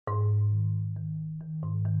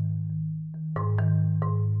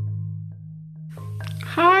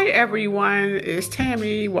Hi everyone, it's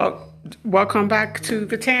Tammy. Welcome back to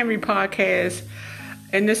the Tammy podcast.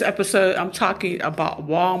 In this episode, I'm talking about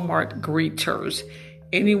Walmart greeters.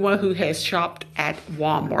 Anyone who has shopped at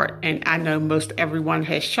Walmart, and I know most everyone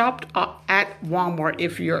has shopped at Walmart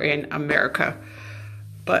if you're in America.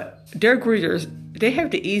 But their greeters, they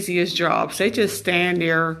have the easiest jobs. They just stand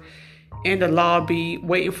there in the lobby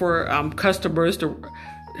waiting for customers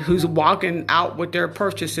who's walking out with their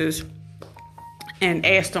purchases and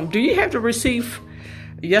ask them, do you have the receipt?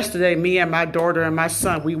 Yesterday, me and my daughter and my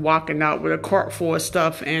son, we walking out with a cart full of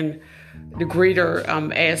stuff, and the greeter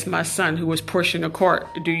asked my son, who was pushing the cart,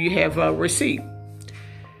 do you have a receipt?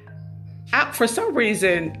 For some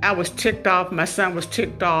reason, I was ticked off. My son was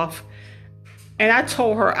ticked off. And I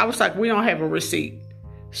told her, I was like, we don't have a receipt.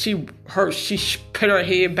 She put her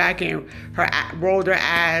head back and rolled her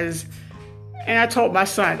eyes. And I told my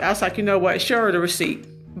son, I was like, you know what, show her the receipt.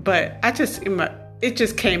 But it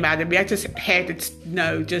just came out of me. I just had to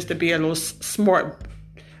know, just to be a little smart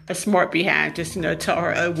behind, just, tell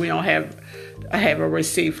her, oh, I have a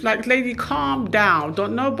receipt. Like, lady, calm down.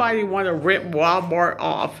 Don't nobody want to rip Walmart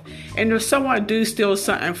off. And if someone do steal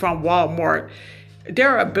something from Walmart,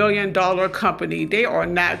 they're a $1 billion company. They are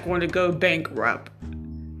not going to go bankrupt.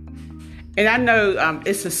 And I know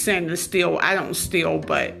it's a sin to steal. I don't steal,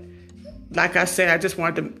 but like I said, I just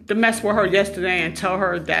wanted to mess with her yesterday and tell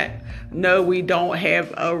her that, no, we don't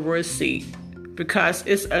have a receipt, because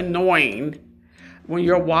it's annoying when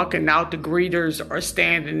you're walking out, the greeters are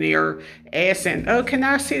standing there asking, oh, can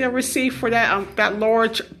I see the receipt for that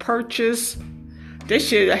large purchase? They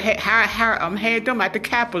should have had them at the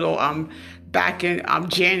Capitol back in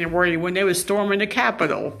January when they were storming the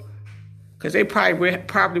Capitol. Because they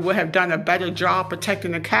probably would have done a better job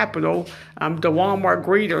protecting the Capitol, the Walmart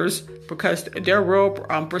greeters, because they're real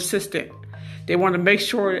persistent. They want to make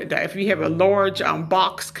sure that if you have a large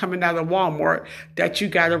box coming out of Walmart, that you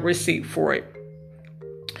got a receipt for it.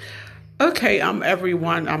 Okay,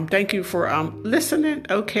 everyone, thank you for listening.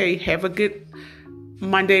 Okay, have a good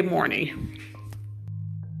Monday morning.